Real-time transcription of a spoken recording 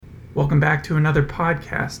Welcome back to another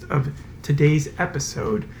podcast of today's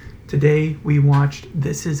episode. Today we watched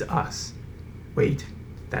This Is Us. Wait,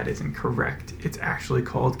 that isn't correct. It's actually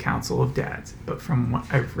called Council of Dads, but from what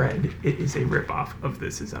I've read, it is a ripoff of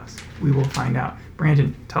This Is Us. We will find out.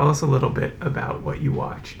 Brandon, tell us a little bit about what you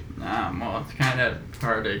watched. Well, it's kind of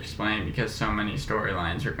hard to explain because so many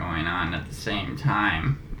storylines are going on at the same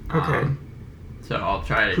time. Okay. So I'll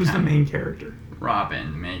try to. Who's the main character?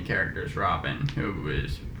 Robin. The main character is Robin, who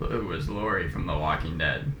was Lori from The Walking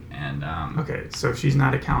Dead, and Okay, so she's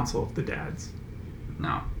not a Council of the Dads,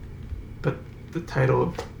 no, but the title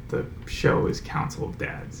of the show is Council of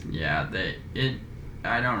Dads. yeah,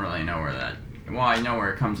 I don't really know where that. Well, I know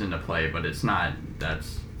where it comes into play, but it's not. That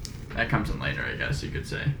comes in later, I guess you could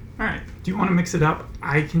say. All right. Do you want to mix it up?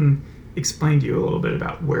 I can explain to you a little bit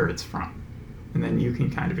about where it's from, and then you can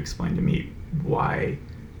kind of explain to me why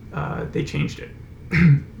they changed it.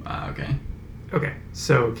 Okay. Okay.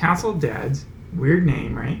 So Council of Dads, weird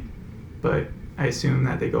name, right? But I assume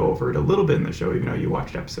that they go over it a little bit in the show, even though you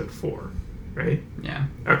watched episode 4, right? Yeah.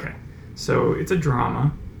 Okay. So it's a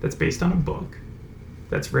drama that's based on a book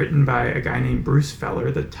that's written by a guy named Bruce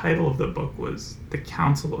Feller. The title of the book was The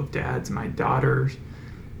Council of Dads, My Daughters,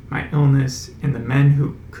 My Illness, and the Men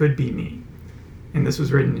Who Could Be Me. And this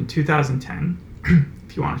was written in 2010,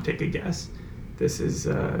 if you want to take a guess. This is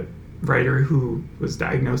a writer who was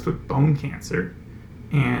diagnosed with bone cancer,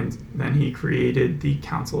 and then he created the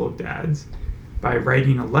Council of Dads by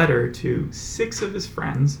writing a letter to 6 of his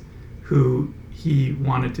friends who he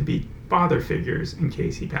wanted to be father figures in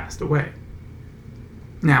case he passed away.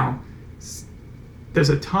 Now, there's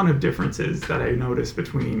a ton of differences that I noticed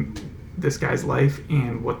between this guy's life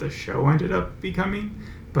and what the show ended up becoming,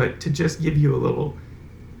 but to just give you a little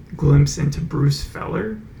glimpse into Bruce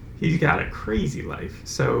Feller, he's got a crazy life.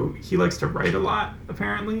 So he likes to write a lot,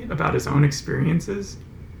 apparently, about his own experiences,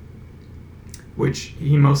 which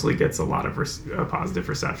he mostly gets a lot of positive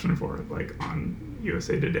reception for, like on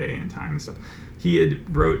USA Today and Time and stuff. He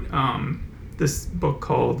had wrote this book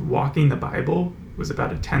called Walking the Bible. It was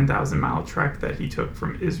about a 10,000-mile trek that he took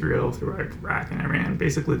from Israel through Iraq and Iran,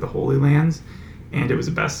 basically the Holy Lands, and it was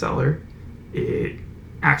a bestseller. It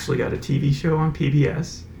actually got a TV show on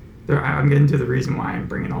PBS. I'm getting to the reason why I'm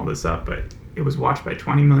bringing all this up, but it was watched by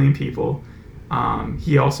 20 million people.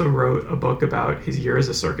 He also wrote a book about his year as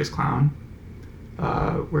a circus clown,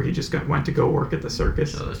 where he just went to go work at the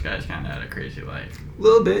circus. So this guy's kind of had a crazy life. A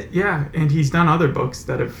little bit, yeah. And he's done other books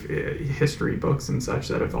that have, history books and such,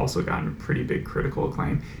 that have also gotten pretty big critical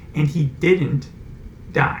acclaim. And he didn't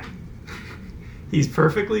die. He's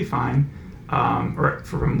perfectly fine, or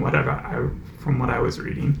from what I was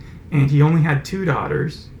reading. And he only had 2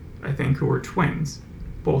 daughters, I think, who were twins,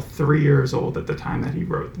 both 3 years old at the time that he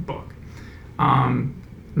wrote the book.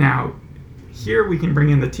 Now, here we can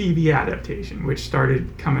bring in the TV adaptation, which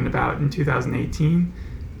started coming about in 2018.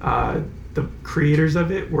 The creators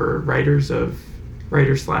of it were writers /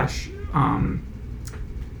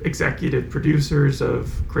 executive producers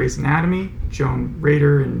of Grey's Anatomy, Joan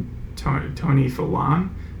Rader and Tony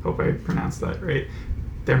Fallon. Hope I pronounced that right.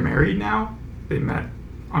 They're married now. They met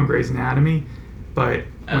on Grey's Anatomy, but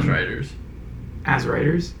As writers,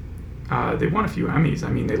 they won a few Emmys. I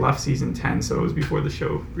mean, they left season 10, so it was before the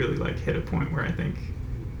show really hit a point where I think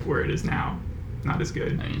where it is now, not as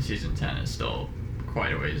good. I mean, season 10 is still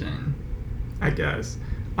quite a ways in, I guess.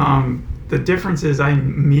 The difference is I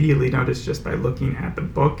immediately noticed just by looking at the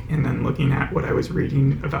book and then looking at what I was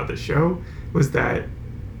reading about the show was that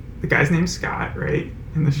the guy's name's Scott, right,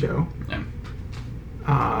 in the show.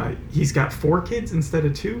 Yeah. He's got 4 kids instead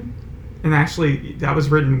of 2. And actually, that was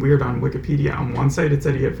written weird on Wikipedia. On one site, it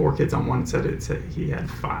said he had 4 kids. On one site, it said he had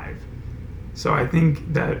 5. So I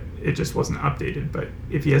think that it just wasn't updated. But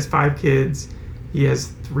if he has 5 kids, he has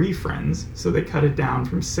 3 friends. So they cut it down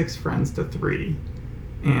from 6 friends to 3.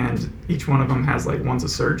 And each one of them has, one's a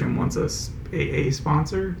surgeon, one's a AA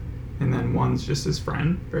sponsor, and then one's just his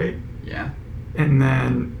friend, right? Yeah. And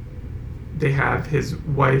then they have his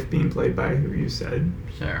wife being played by who you said?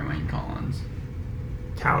 Sarah Wayne Collins.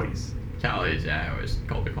 Callies. Callies, yeah, I always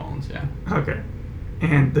called her Collins, yeah. Okay.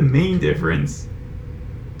 And the main difference,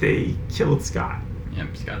 they killed Scott.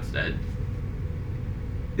 Yep, Scott's dead.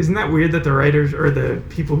 Isn't that weird that the writers or the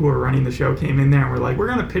people who are running the show came in there and were like, we're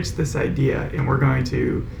going to pitch this idea and we're going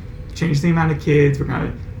to change the amount of kids, we're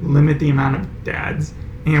going to limit the amount of dads,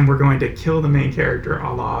 and we're going to kill the main character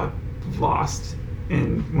a la Lost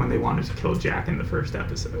when they wanted to kill Jack in the first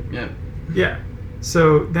episode. Yep. Yeah.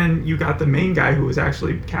 So then you got the main guy who was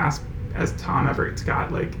actually cast as Tom Everett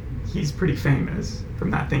Scott. He's pretty famous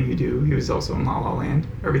from That Thing You Do. He was also in La La Land.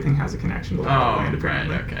 Everything has a connection to La La Land,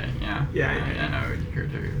 apparently. Right, okay, yeah. Yeah. I know what you're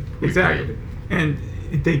doing. Exactly. And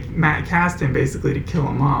Matt cast him basically to kill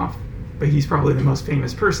him off, but he's probably the most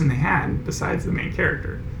famous person they had besides the main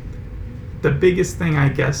character. The biggest thing, I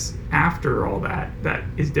guess, after all that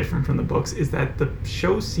is different from the books is that the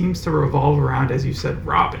show seems to revolve around, as you said,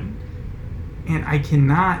 Robin. And I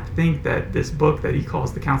cannot think that this book that he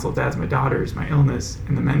calls The Council of Dads, My Daughters, My Illness,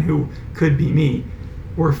 and the Men Who Could Be Me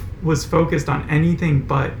was focused on anything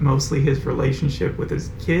but mostly his relationship with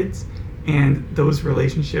his kids and those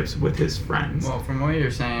relationships with his friends. Well, from what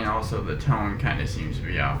you're saying, also the tone kind of seems to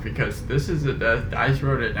be off, because this is I just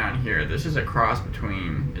wrote it down here. This is a cross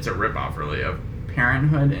between, it's a ripoff really, of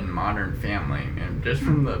Parenthood and Modern Family. And just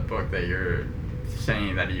from the book that you're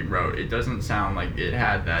saying that he wrote, it doesn't sound like it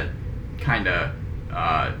had that kind of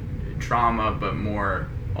drama, but more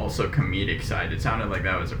also comedic side. It sounded like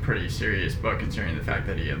that was a pretty serious book, considering the fact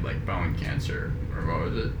that he had like bone cancer, or what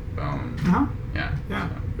was it, bone? Uh-huh. Yeah. Yeah,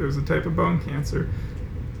 So. it was a type of bone cancer.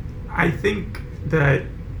 I think that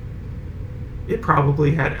it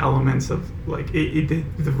probably had elements of like the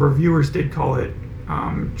reviewers did call it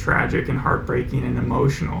tragic and heartbreaking and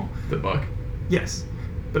emotional. The book. Yes,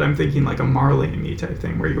 but I'm thinking like a Marley and Me type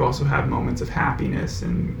thing, where you also have moments of happiness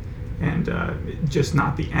and just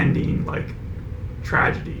not the ending like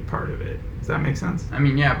tragedy part of it. Does that make sense? I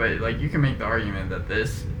mean, yeah, but like you can make the argument that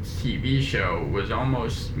this TV show was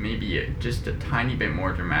almost maybe just a tiny bit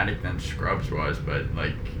more dramatic than Scrubs was,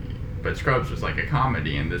 but Scrubs was like a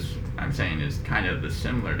comedy, and this, I'm saying, is kind of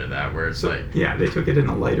similar to that, where it's like, yeah, they took it in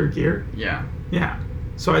a lighter gear. yeah,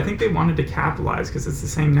 So I think they wanted to capitalize, because it's the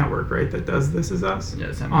same network, right, that does This Is Us,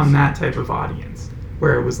 yes, on that type of audience,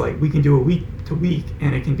 where it was like we can do a week to week,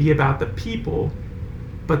 and it can be about the people.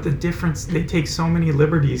 But the difference, they take so many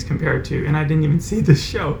liberties compared to, and I didn't even see this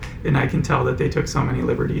show, and I can tell that they took so many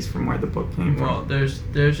liberties from where the book came from. Well, there's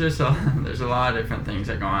just there's a lot of different things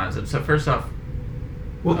that go on. So first off,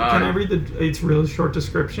 well, can I read it's a really short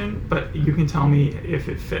description, but you can tell me if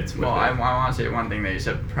it fits with well, it. I want to say one thing that you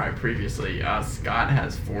said previously. Scott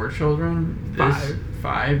has 4 children.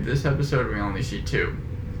 Five. This episode we only see 2.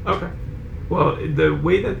 Okay. Well, the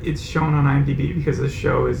way that it's shown on IMDb, because this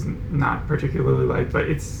show is not particularly liked, but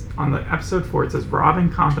it's on the episode 4, it says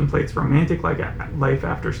Robin contemplates romantic life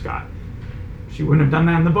after Scott. She wouldn't have done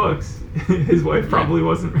that in the books. His wife probably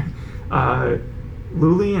wasn't.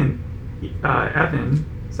 Luli and Evan,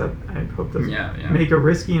 so I hope those make a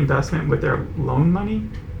risky investment with their loan money.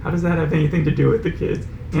 How does that have anything to do with the kids?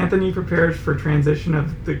 Anthony prepares for transition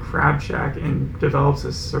of the Crab Shack and develops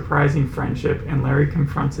a surprising friendship, and Larry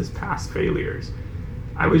confronts his past failures.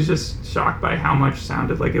 I was just shocked by how much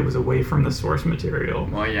sounded like it was away from the source material.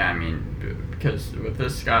 Well, yeah, I mean, because with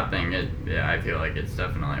this Scott thing, I feel like it's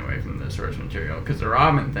definitely away from the source material. Because the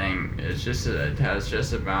Robin thing is it has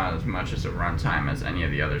just about as much as a runtime as any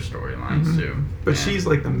of the other storylines do. But she's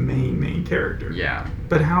like the main character. Yeah.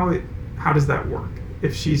 But how does that work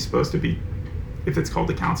if she's supposed to be? If it's called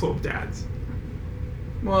the Council of Dads.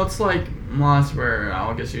 Well, it's like, that's where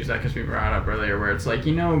I'll just use that because we brought it up earlier, where it's like,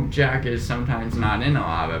 Jack is sometimes not in a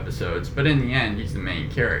lot of episodes, but in the end, he's the main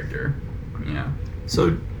character,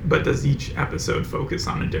 So, but does each episode focus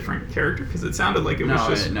on a different character? Because it sounded like it was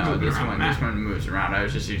just no. moving around This one moves around. I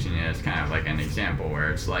was just using it as kind of like an example where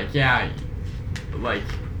it's like, yeah, like,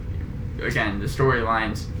 again, the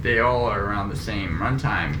storylines, they all are around the same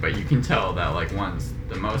runtime, but you can tell that like one's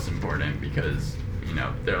the most important because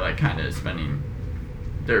they're like kind of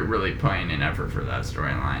they're really putting an effort for that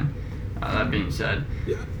storyline. That being said,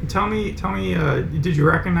 yeah. Tell me, did you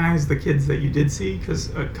recognize the kids that you did see?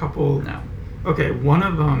 Because a couple. No. Okay, one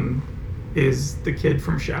of them is the kid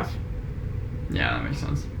from Chef. Yeah, that makes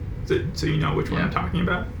sense. So you know which one I'm talking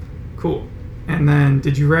about. Cool. And then,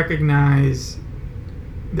 did you recognize?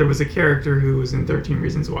 There was a character who was in 13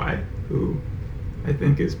 Reasons Why, who I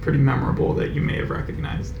think is pretty memorable that you may have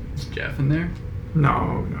recognized. Is Jeff in there?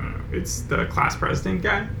 No. It's the class president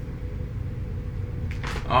guy.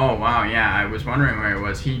 Oh, wow, yeah. I was wondering where it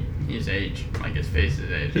was. He's age. Like, his face is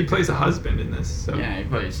age. He plays a husband in this. So yeah, he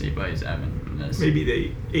plays Evan in this. Maybe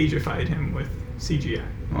they ageified him with CGI.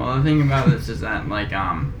 Well, the thing about this is that, like,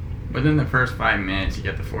 within the first 5 minutes, you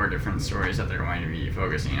get the 4 different stories that they're going to be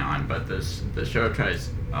focusing on, but the show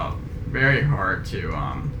tries very hard to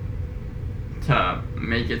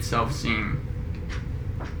make itself seem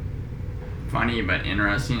funny but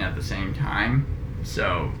interesting at the same time.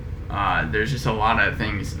 So there's just a lot of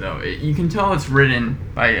things, though. You can tell it's written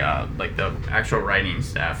by like the actual writing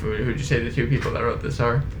staff. Who'd you say the 2 people that wrote this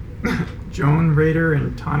are? Joan Rader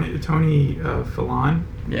and Tony Fallon.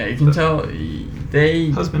 Yeah, you can tell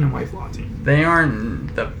they husband and wife law team. They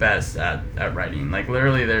aren't the best at writing. Like,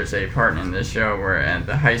 literally, there's a part in this show where at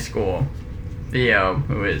the high school Theo,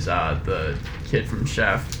 who is the kid from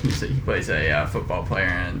Chef. He plays a football player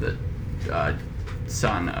and the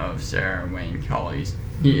son of Sarah Wayne Collies.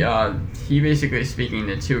 He basically is speaking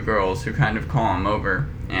to two girls who kind of call him over,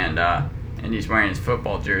 and he's wearing his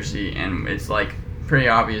football jersey, and it's like pretty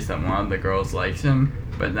obvious that one of the girls likes him,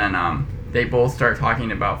 but then they both start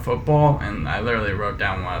talking about football, and I literally wrote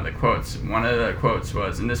down one of the quotes. One of the quotes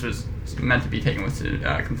was, and this was meant to be taken with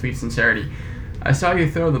complete sincerity, "I saw you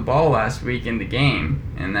throw the ball last week in the game,"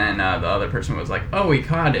 and then the other person was like, "Oh, he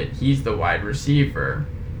caught it. He's the wide receiver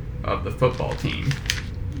of the football team."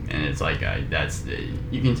 And it's like,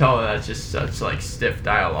 you can tell that's just such like stiff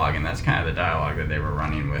dialogue, and that's kind of the dialogue that they were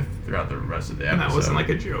running with throughout the rest of the episode. And that wasn't like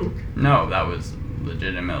a joke? No, that was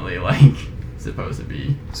legitimately like supposed to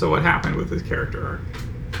be. So what happened with his character arc?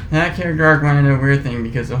 That character arc went into a weird thing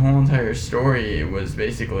because the whole entire story was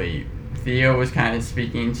basically Theo was kind of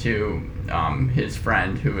speaking to his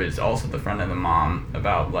friend, who is also the friend of the mom,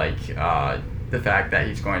 about like the fact that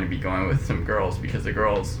he's going to be going with some girls because the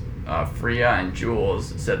girls, Freya and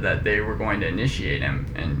Jules, said that they were going to initiate him,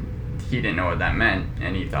 and he didn't know what that meant,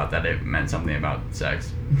 and he thought that it meant something about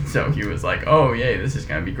sex. So he was like, "Oh, yay, this is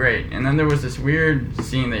going to be great." And then there was this weird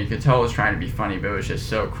scene that you could tell was trying to be funny, but it was just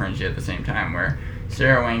so cringy at the same time, where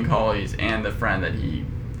Sarah Wayne Collies and the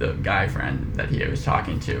guy friend that he was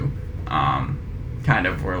talking to, kind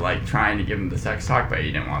of were like trying to give him the sex talk, but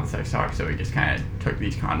he didn't want the sex talk, so he just kind of took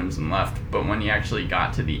these condoms and left. But when he actually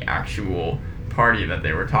got to the actual party that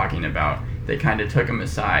they were talking about, they kind of took him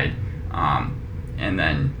aside, and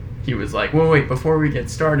then he was like, "Well, wait, before we get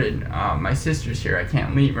started, my sister's here, I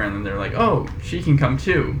can't leave her." And then they're like, "Oh, she can come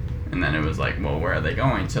too." And then it was like, well, where are they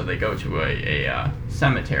going? So they go to a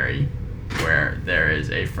cemetery where there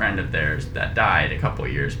is a friend of theirs that died a couple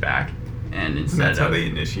years back. And that's how they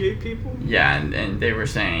initiate people? Yeah, and they were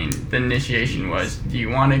saying the initiation was, "Do you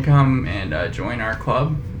want to come and join our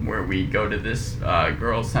club where we go to this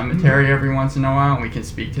girls' cemetery every once in a while, and we can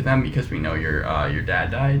speak to them because we know your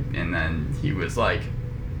dad died?" And then he was like,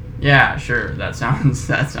 "Yeah, sure, that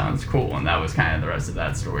sounds cool." And that was kind of the rest of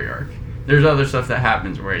that story arc. There's other stuff that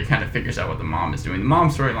happens where he kind of figures out what the mom is doing. The mom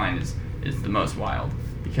storyline is the most wild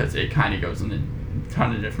because it kind of goes in a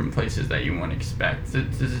ton of different places that you wouldn't expect.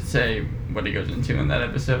 Does it say what it goes into in that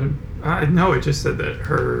episode? No, it just said that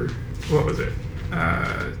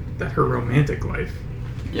that her romantic life.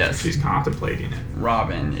 Yes. She's contemplating it.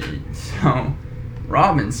 Robin's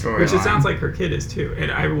storyline. Which it sounds like her kid is too.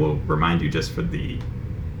 And I will remind you, just for the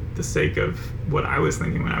sake of what I was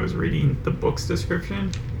thinking when I was reading the book's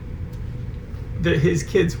description, that his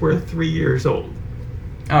kids were 3 years old.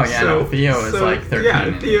 Oh yeah, no, Theo is like 13.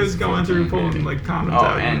 Yeah, Theo's going through pulling like condoms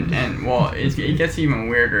out. And well, it gets even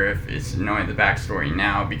weirder if it's knowing the backstory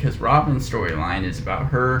now, because Robin's storyline is about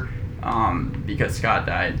her, because Scott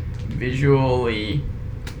died, visually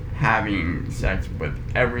having sex with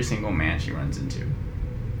every single man she runs into.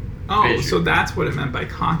 Oh, visually. So that's what it meant by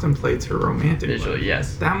contemplates her romantic visually life.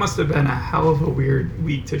 Yes. That must have been a hell of a weird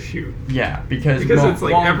week to shoot. Yeah, because it's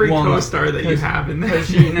like every co-star that you have in there.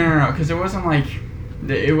 No, because it wasn't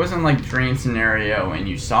like dream scenario and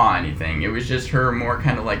you saw anything. It was just her more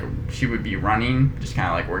kind of like she would be running, just kind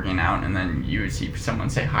of like working out, and then you would see someone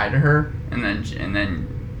say hi to her, and then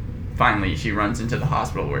finally she runs into the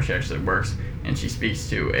hospital where she actually works, and she speaks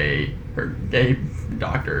to her gay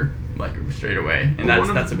doctor like straight away, and that's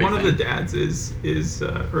a big thing. One of the dads is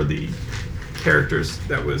or the characters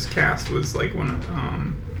that was cast was like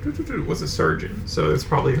was a surgeon, so it's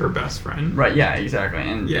probably her best friend. Right, yeah, exactly.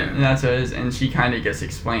 And that's what it is, and she kind of just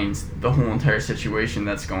explains the whole entire situation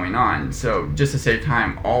that's going on. So just to save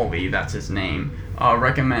time, Ollie, that's his name,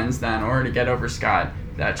 recommends that in order to get over Scott,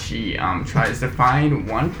 that she tries to find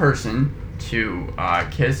one person to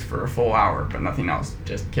kiss for a full hour, but nothing else,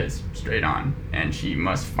 just kiss straight on. And she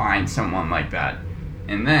must find someone like that.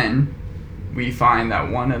 And then we find that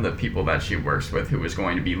one of the people that she works with, who was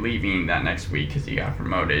going to be leaving that next week because he got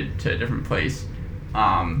promoted to a different place,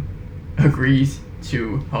 agrees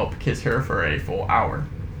to help kiss her for a full hour,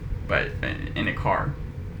 but in a car.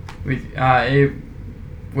 It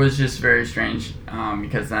was just very strange,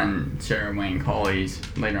 because then Sarah Wayne Collies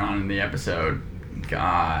later on in the episode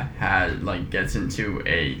gets into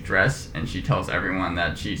a dress, and she tells everyone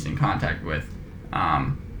that she's in contact with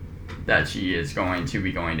that she is going to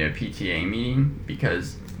be going to a PTA meeting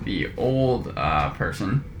because the old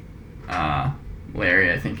person,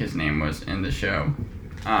 Larry, I think his name was in the show.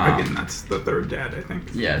 Again, that's the third dad, I think.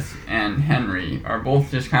 Yes, and Henry are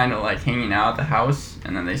both just kind of like hanging out at the house,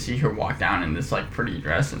 and then they see her walk down in this like pretty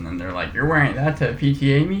dress, and then they're like, "You're wearing that to a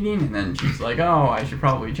PTA meeting?" And then she's like, "Oh, I should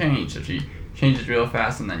probably change." So she changes real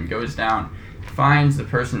fast and then goes down, finds the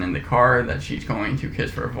person in the car that she's going to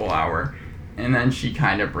kiss for a full hour, and then she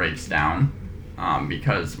kind of breaks down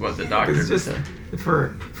because what the doctor just said.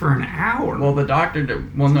 for an hour. Well, the doctor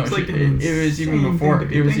did. Well, no, Seems like it an was even insane before. thing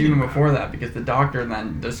to be It was thinking even about. before that because the doctor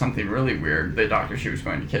then does something really weird. The doctor she was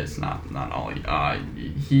going to kiss, not Ollie.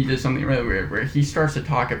 He does something really weird where he starts to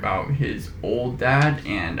talk about his old dad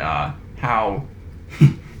and how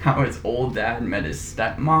how his old dad met his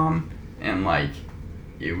stepmom, and like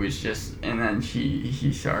it was just, and then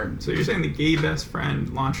he started. So you're saying the gay best friend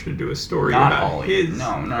launched into a story Not about Ollie. his... No.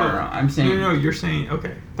 I'm saying. No, you're saying,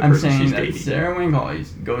 okay. The I'm person saying she's that dating. Sarah Wayne Holly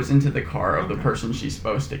goes into the car of the Okay. person she's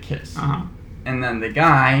supposed to kiss. Uh-huh. And then the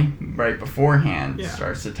guy, right beforehand, Yeah.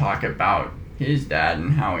 starts to talk about his dad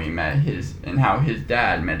and how his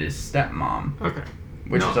dad met his stepmom, Okay.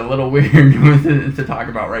 which No. is a little weird to talk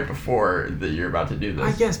about right before that you're about to do this.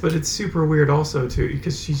 I guess, but it's super weird also, too,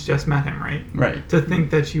 because she's just met him, right? Right. To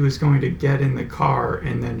think that she was going to get in the car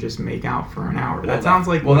and then just make out for an hour. That sounds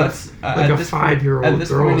like that's like a 5-year-old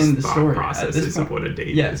girl's in the thought story. process is of what a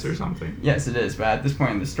date yes. is or something. Yes, it is. But at this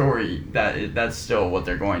point in the story, that's still what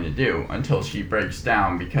they're going to do until she breaks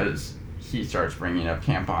down because he starts bringing up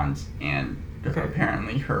tampons and. Okay.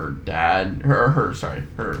 Apparently her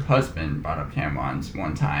husband brought up tampons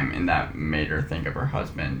one time and that made her think of her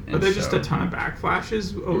husband. Are there just a ton of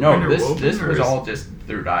backflashes? No, this or was is- all just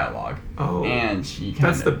through dialogue. Oh, And she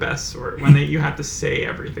kind that's the best sort when you have to say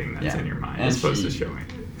everything that's Yeah. in your mind And as opposed to she- showing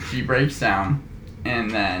it. she breaks down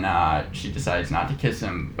and then she decides not to kiss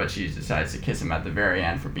him, but she decides to kiss him at the very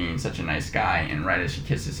end for being such a nice guy. And right as she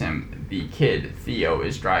kisses him, the kid Theo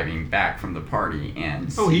is driving back from the party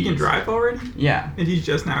and Oh, he can sees- drive already, Yeah. and he's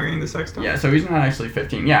just now getting the sex toy. Yeah, so he's not actually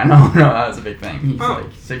 15. Yeah, no, that was a big thing. He's Oh.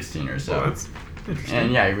 like 16 or so. So that's interesting.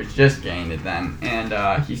 And yeah, he was just getting it then.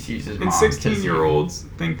 And he sees his mom. And 16-year-olds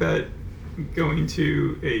think that going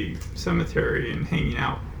to a cemetery and hanging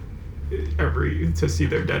out to see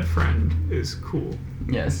their dead friend is cool.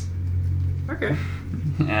 Yes. Okay.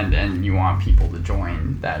 And you want people to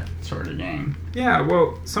join that sort of gang. Yeah,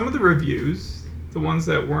 well, some of the reviews, the ones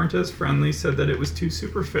that weren't as friendly, said that it was too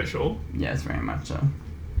superficial. Yes, very much so.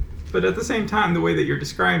 But at the same time, the way that you're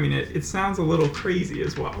describing it, it sounds a little crazy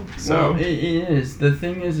as well. So Well, it is. The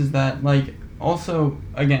thing is that, like, also,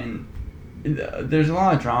 again, there's a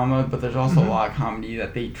lot of drama, but there's also a lot of comedy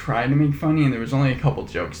that they try to make funny, and there was only a couple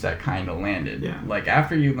jokes that kind of landed. Yeah. Like,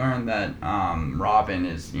 after you learn that Robin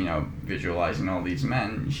is, visualizing all these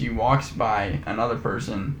men, she walks by another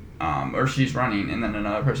person, or she's running, and then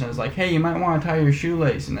another person is like, hey, you might want to tie your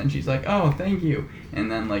shoelace, and then she's like, oh, thank you.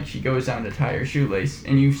 And then, like, she goes down to tie her shoelace,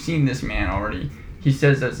 and you've seen this man already. He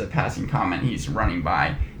says as a passing comment, he's running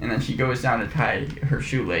by, and then she goes down to tie her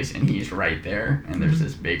shoelace, and he's right there, and there's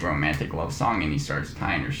this big romantic love song, and he starts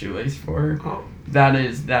tying her shoelace for her. Oh.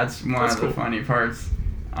 That's one That's of the cool. funny parts.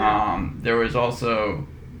 Yeah. There was also,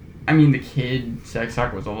 the kid sex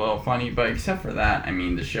talk was a little funny, but except for that,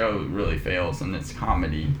 the show really fails in its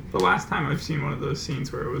comedy. The last time I've seen one of those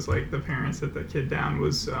scenes where it was like the parents set the kid down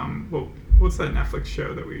was what's that Netflix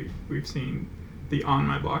show that we've seen, the On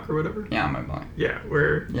My Block or whatever? Yeah, my blind. Yeah,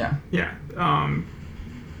 where Yeah.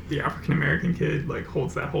 The African American kid like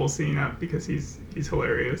holds that whole scene up because he's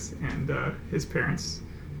hilarious, and his parents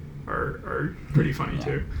are pretty funny Yeah.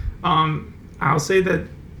 too. I'll say that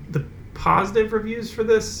the positive reviews for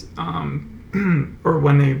this, or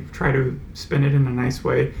when they try to spin it in a nice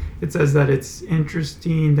way, it says that it's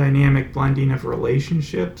interesting, dynamic blending of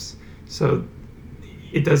relationships. So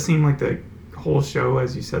it does seem like the whole show,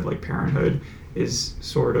 as you said, like Parenthood, is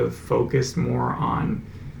sort of focused more on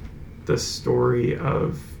the story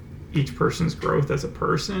of each person's growth as a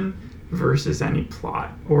person versus any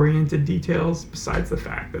plot-oriented details besides the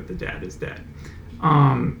fact that the dad is dead.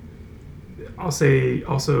 I'll say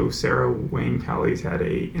also Sarah Wayne Kelly's had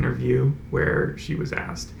a interview where she was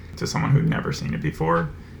asked to someone who'd never seen it before,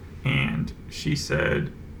 and she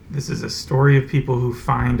said, "This is a story of people who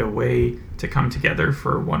find a way to come together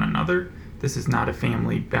for one another. This is not a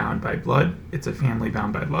family bound by blood. It's a family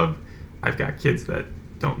bound by love. I've got kids that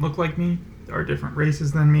don't look like me, are different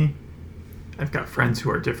races than me. I've got friends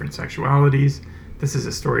who are different sexualities. This is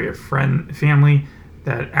a story of family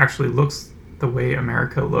that actually looks the way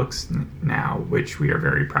America looks now, which we are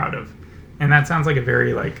very proud of." And that sounds like a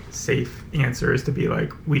very safe answer, is to be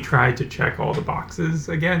like, we tried to check all the boxes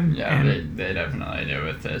again. Yeah, and they definitely do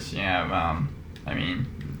with this. Yeah,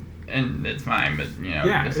 and it's fine, but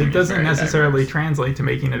yeah, this thing it is doesn't very necessarily diverse. translate to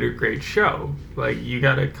making it a great show. Like, you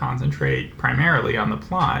got to concentrate primarily on the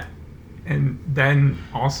plot and then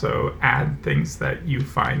also add things that you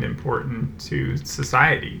find important to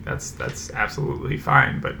society. That's absolutely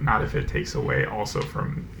fine, but not if it takes away also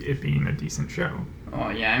from it being a decent show. Oh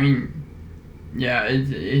yeah, I mean, yeah,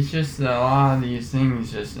 it's just that a lot of these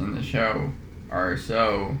things just in the show are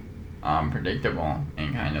so predictable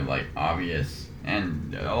and kind of like obvious,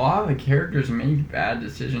 and a lot of the characters make bad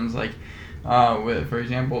decisions. Like, with for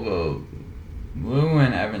example the Lou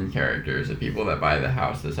and Evan characters, the people that buy the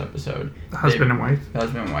house this episode, The husband and wife.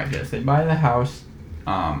 husband and wife, yes, they buy the house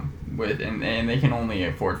with and they can only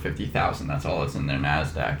afford $50,000. That's all that's in their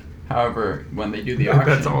NASDAQ. However, when they do the auction,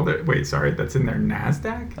 That's all that. Wait, sorry, that's in their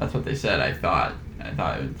NASDAQ. that's what they said. I thought.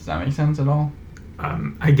 Does that make sense at all?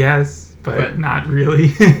 I guess, but not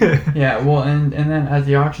really. Yeah, well, and then as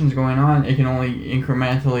the auction's going on, it can only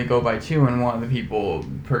incrementally go by 2, and one of the people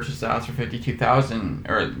purchased the house for $52,000,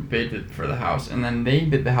 or bid it for the house, and then they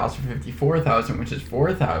bid the house for $54,000, which is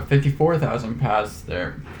 $54,000 past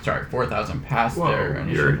their, $4,000 past Whoa, their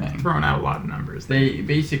initial you're thing. throwing out a lot of numbers. They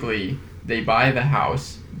buy the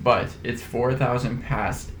house, but it's $4,000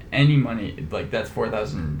 past any money, like that's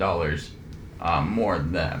 $4,000 more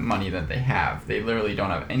than the money that they have. They literally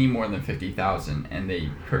don't have any more than $50,000, and they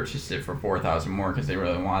purchased it for $4,000 more because they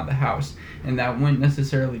really wanted the house. And that wouldn't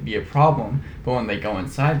necessarily be a problem, but when they go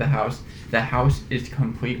inside the house is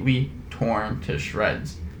completely torn to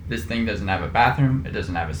shreds. This thing doesn't have a bathroom, it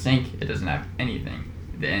doesn't have a sink, it doesn't have anything.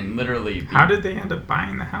 And literally, How did they end up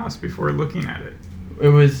buying the house before looking at it? it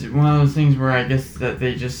was one of those things where I guess that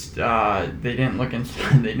they just they didn't look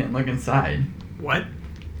inside. They didn't look inside. What?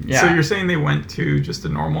 Yeah. So you're saying they went to just a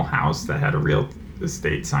normal house that had a real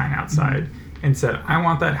estate sign outside and said, I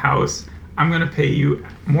want that house. I'm going to pay you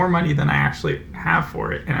more money than I actually have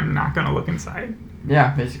for it, and I'm not going to look inside?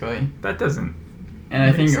 Yeah, basically. That doesn't And I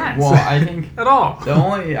make think, sense. well, I think at all.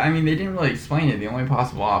 they didn't really explain it. The only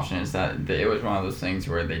possible option is that it was one of those things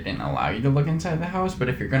where they didn't allow you to look inside the house, but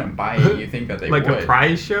if you're going to buy it, you think that they like would. a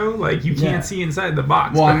prize show? Like, you can't Yeah. see inside the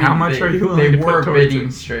box, Well, but I mean, how much are you willing they to were put towards bidding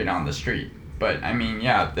it? straight on the street. But, I mean,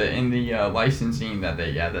 yeah, in the licensing that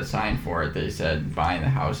they had, the sign for it, they said buying the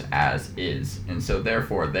house as is. And so,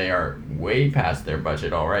 therefore, they are way past their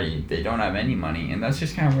budget already. They don't have any money, and that's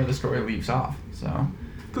just kind of where the story leaves off. So,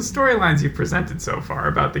 The storylines you've presented so far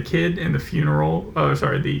about the kid in the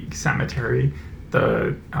the cemetery,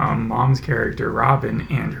 the mom's character, Robin,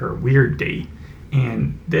 and her weird date,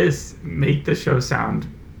 and this make the show sound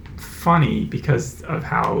funny because of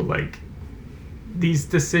how, like, these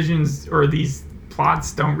decisions or these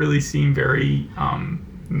plots don't really seem very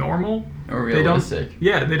normal. or They don't- realistic.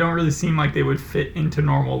 Yeah, they don't really seem like they would fit into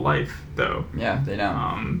normal life, though. Yeah, they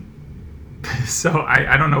don't. So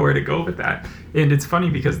I don't know where to go with that. And it's funny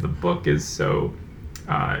because the book is so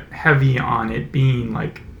heavy on it being,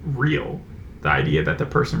 like, real. The idea that the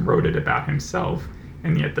person wrote it about himself,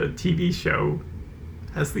 and yet the TV show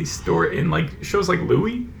has these story in, like, shows like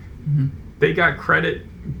Louie. Mhm. They got credit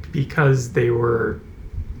because they were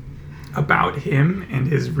about him and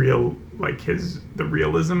his real, like, the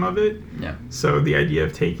realism of it. Yeah. So the idea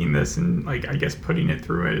of taking this and, like, I guess putting it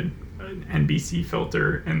through an NBC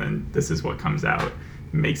filter, and then this is what comes out,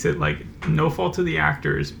 makes it, like, no fault to the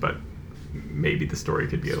actors, but maybe the story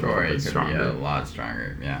could be a little bit Could stronger. be a lot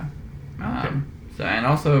stronger. Yeah. Okay. So, and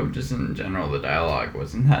also just in general, the dialogue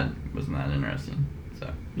wasn't that interesting.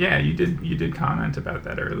 So. Yeah, you did comment about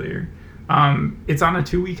that earlier. It's on a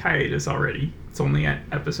 2-week hiatus already. It's only at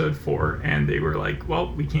episode 4, and they were like,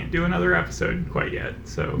 well, we can't do another episode quite yet.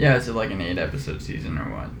 So Yeah, is it like an 8-episode season or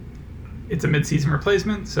what? it's a mid-season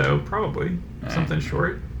replacement, so probably Right. something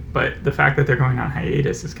short. But the fact that they're going on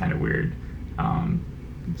hiatus is kind of weird,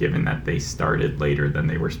 given that they started later than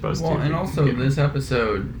they were supposed to. Well, and also given- this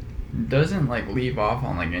episode doesn't like leave off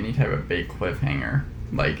on like any type of big cliffhanger.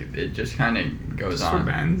 Like it just kind of goes just sort of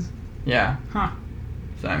on. ends. Yeah. Huh.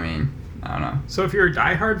 So I mean, I don't know. So if you're a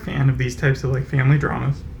diehard fan of these types of, like, family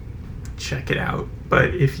dramas, check it out.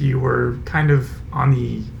 But if you were kind of on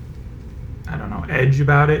the, I don't know, edge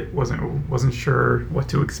about it, wasn't sure what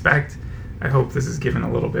to expect, I hope this is given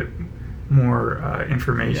a little bit more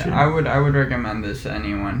information. Yeah, I would recommend this to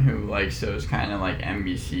anyone who likes those kind of like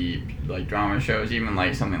NBC like drama shows, even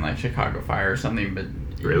like something like Chicago Fire or something. But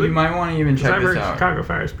Really? you might want to even 'Cause check I've this heard out. Chicago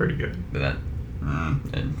Fire is pretty good. But that,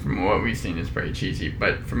 and from what we've seen, is pretty cheesy.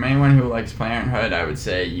 But from anyone who likes Parenthood, I would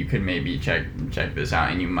say you could maybe check this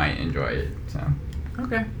out, and you might enjoy it. So.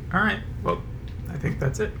 Okay. All right. Well, I think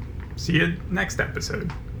that's it. See you next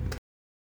episode.